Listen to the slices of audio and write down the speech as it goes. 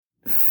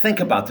think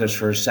about this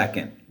for a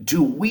second.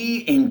 Do we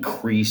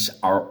increase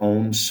our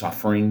own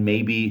suffering,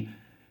 maybe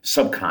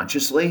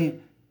subconsciously?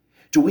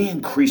 Do we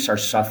increase our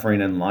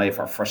suffering in life,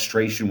 our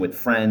frustration with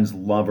friends,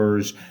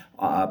 lovers,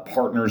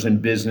 partners in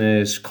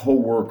business,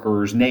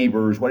 coworkers,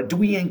 neighbors? What do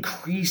we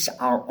increase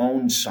our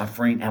own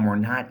suffering and we're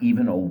not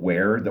even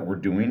aware that we're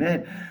doing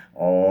it?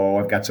 Oh,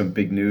 I've got some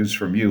big news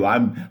from you.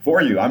 I'm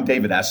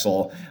David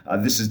Essel.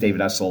 This is David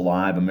Essel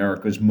Live,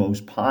 America's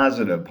most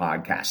positive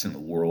podcast in the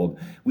world.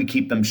 We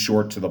keep them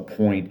short to the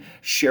point.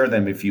 Share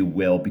them if you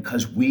will,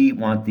 because we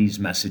want these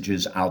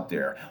messages out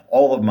there.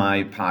 All of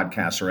my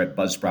podcasts are at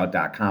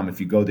buzzsprout.com. If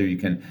you go there, you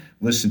can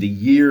listen to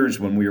years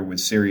when we were with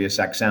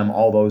SiriusXM.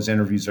 All those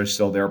interviews are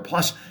still there,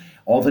 plus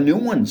all the new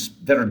ones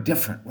that are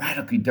different,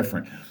 radically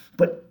different.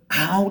 But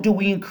how do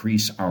we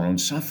increase our own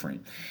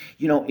suffering?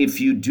 You know, if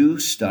you do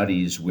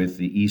studies with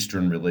the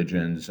Eastern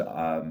religions,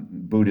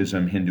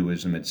 Buddhism,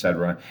 Hinduism,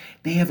 etc.,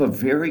 they have a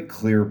very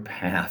clear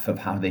path of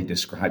how they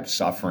describe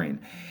suffering.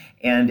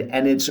 And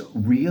it's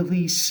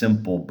really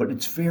simple, but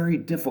it's very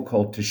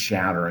difficult to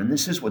shatter. And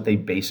this is what they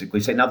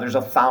basically say. Now, there's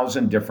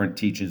 1,000 different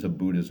teachings of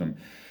Buddhism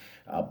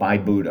by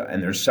Buddha,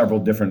 and there's several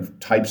different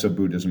types of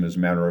Buddhism, as a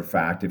matter of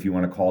fact, if you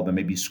want to call them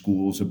maybe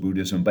schools of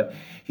Buddhism. But,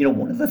 you know,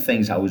 one of the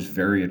things I was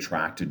very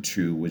attracted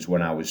to was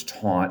when I was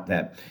taught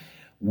that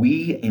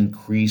we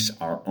increase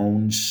our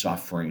own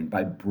suffering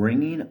by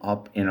bringing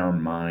up in our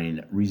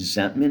mind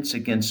resentments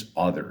against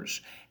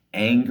others,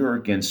 anger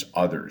against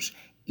others,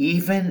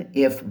 even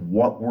if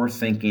what we're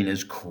thinking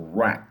is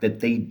correct,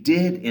 that they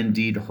did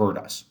indeed hurt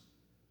us.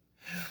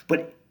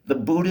 But the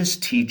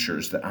Buddhist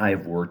teachers that I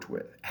have worked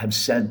with have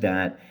said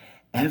that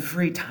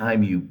every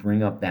time you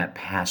bring up that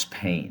past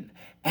pain,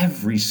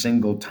 every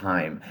single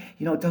time,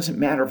 you know, it doesn't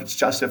matter if it's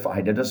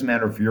justified. It doesn't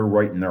matter if you're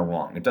right and they're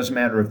wrong. It doesn't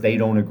matter if they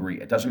don't agree.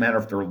 It doesn't matter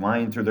if they're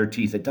lying through their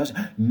teeth.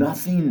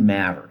 Nothing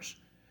matters.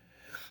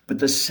 But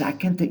the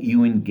second that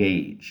you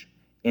engage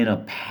in a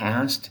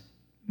past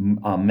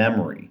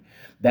memory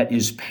that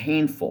is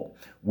painful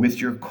with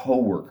your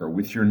coworker,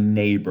 with your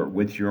neighbor,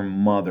 with your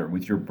mother,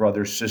 with your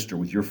brother, sister,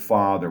 with your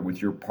father,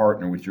 with your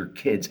partner, with your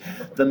kids,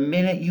 the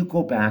minute you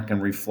go back and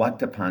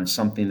reflect upon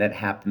something that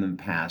happened in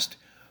the past,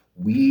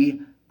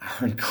 we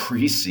are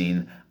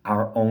increasing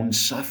our own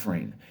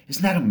suffering.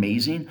 Isn't that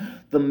amazing?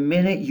 The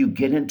minute you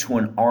get into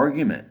an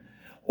argument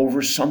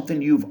over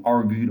something you've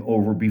argued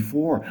over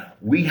before,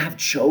 we have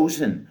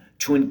chosen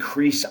to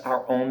increase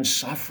our own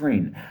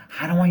suffering.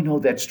 How do I know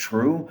that's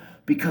true?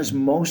 Because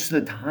most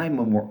of the time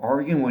when we're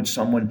arguing with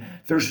someone,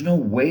 there's no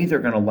way they're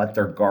going to let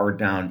their guard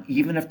down,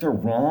 even if they're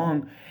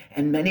wrong.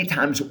 And many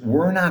times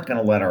we're not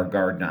going to let our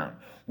guard down.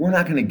 We're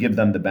not going to give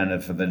them the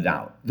benefit of the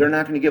doubt. They're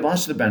not going to give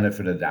us the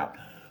benefit of the doubt.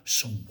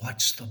 So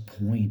what's the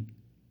point?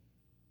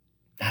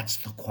 That's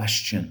the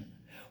question.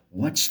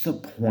 What's the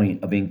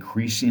point of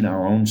increasing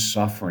our own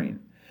suffering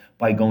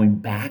by going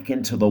back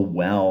into the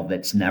well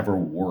that's never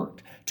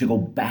worked, to go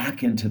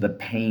back into the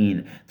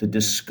pain, the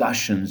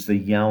discussions, the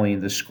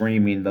yelling, the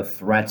screaming, the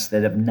threats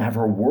that have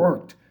never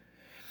worked?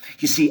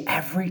 You see,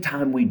 every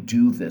time we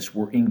do this,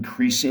 we're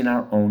increasing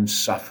our own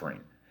suffering.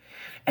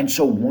 And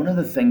so one of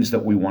the things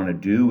that we want to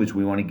do is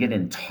we want to get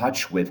in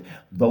touch with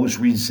those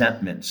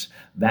resentments,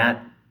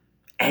 that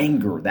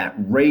anger, that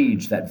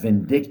rage, that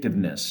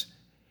vindictiveness,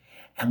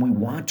 and we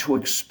want to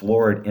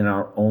explore it in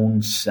our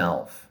own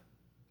self.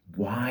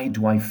 Why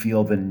do I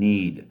feel the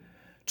need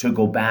to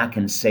go back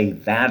and say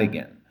that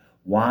again?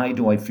 Why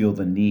do I feel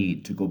the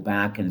need to go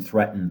back and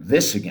threaten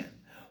this again?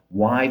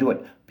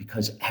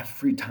 Because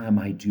every time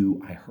I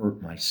do, I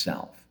hurt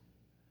myself,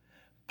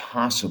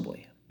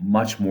 possibly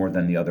much more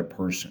than the other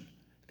person.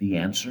 The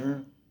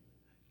answer?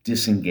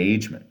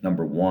 Disengagement,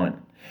 number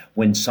one.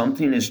 When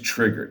something is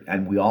triggered,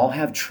 and we all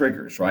have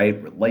triggers,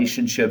 right?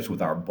 Relationships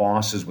with our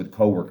bosses, with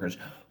coworkers.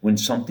 When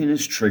something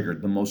is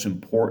triggered, the most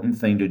important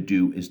thing to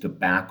do is to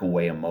back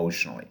away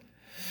emotionally.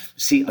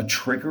 See, a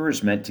trigger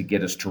is meant to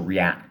get us to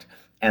react.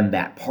 And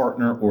that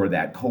partner or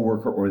that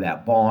coworker or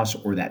that boss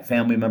or that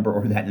family member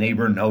or that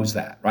neighbor knows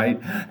that, right?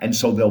 And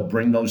so they'll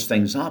bring those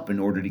things up in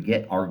order to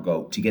get our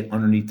goat, to get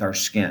underneath our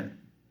skin.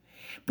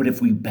 But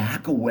if we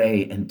back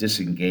away and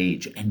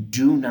disengage and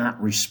do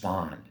not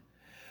respond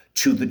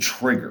to the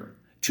trigger,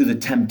 to the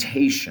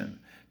temptation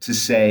to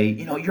say,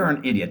 you know, you're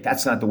an idiot.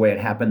 That's not the way it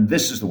happened.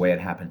 This is the way it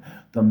happened.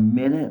 The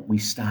minute we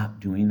stop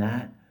doing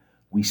that,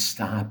 we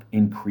stop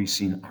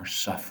increasing our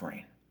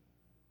suffering.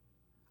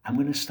 I'm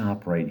going to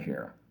stop right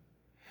here.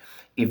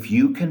 If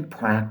you can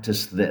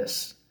practice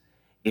this,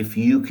 if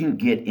you can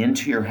get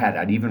into your head,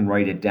 I'd even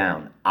write it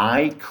down,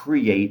 I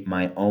create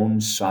my own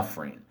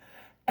suffering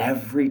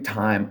every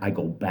time I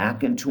go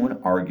back into an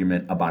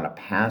argument about a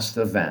past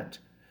event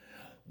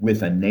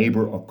with a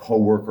neighbor, a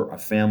coworker, a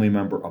family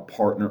member, a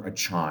partner, a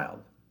child.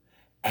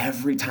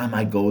 Every time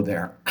I go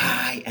there,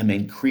 I am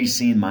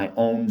increasing my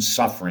own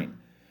suffering.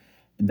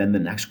 And then the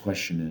next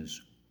question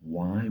is,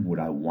 why would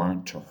I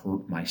want to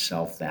hurt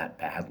myself that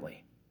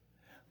badly?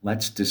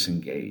 Let's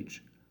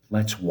disengage.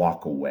 Let's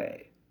walk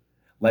away.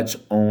 Let's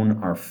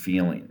own our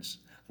feelings.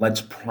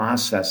 Let's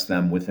process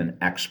them with an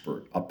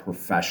expert, a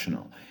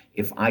professional.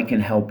 If I can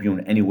help you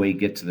in any way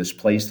get to this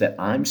place that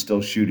I'm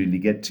still shooting to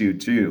get to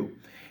too,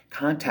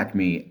 contact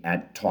me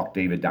at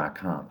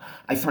talkdavid.com.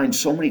 I find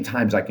so many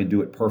times I can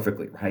do it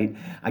perfectly, right?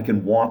 I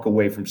can walk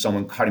away from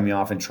someone cutting me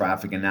off in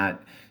traffic and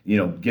not,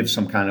 give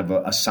some kind of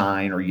a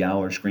sign or yell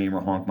or scream or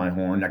honk my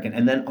horn.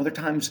 And then other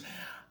times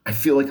I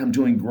feel like I'm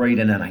doing great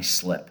and then I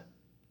slip.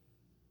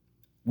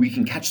 We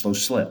can catch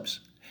those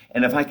slips.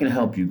 And if I can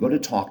help you, go to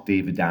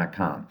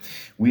talkdavid.com.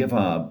 We have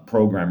a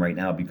program right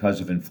now because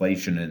of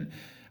inflation, and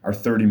our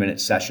 30-minute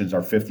sessions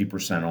are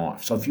 50%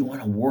 off. So if you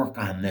want to work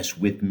on this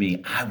with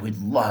me, I would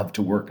love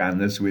to work on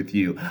this with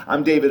you.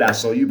 I'm David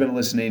Essel. You've been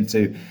listening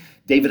to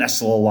David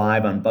Essel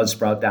Alive on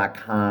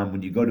Buzzsprout.com.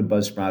 When you go to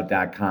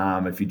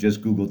Buzzsprout.com, if you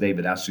just Google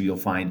David Essel, you'll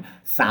find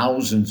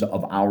thousands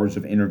of hours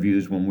of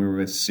interviews when we were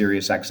with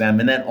SiriusXM,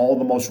 and then all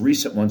the most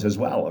recent ones as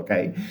well,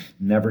 okay?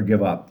 Never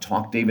give up.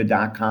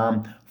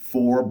 TalkDavid.com.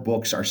 4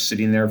 books are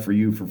sitting there for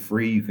you for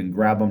free. You can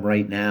grab them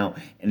right now.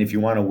 And if you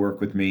want to work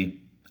with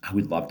me, I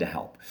would love to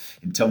help.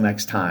 Until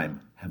next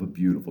time, have a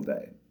beautiful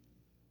day.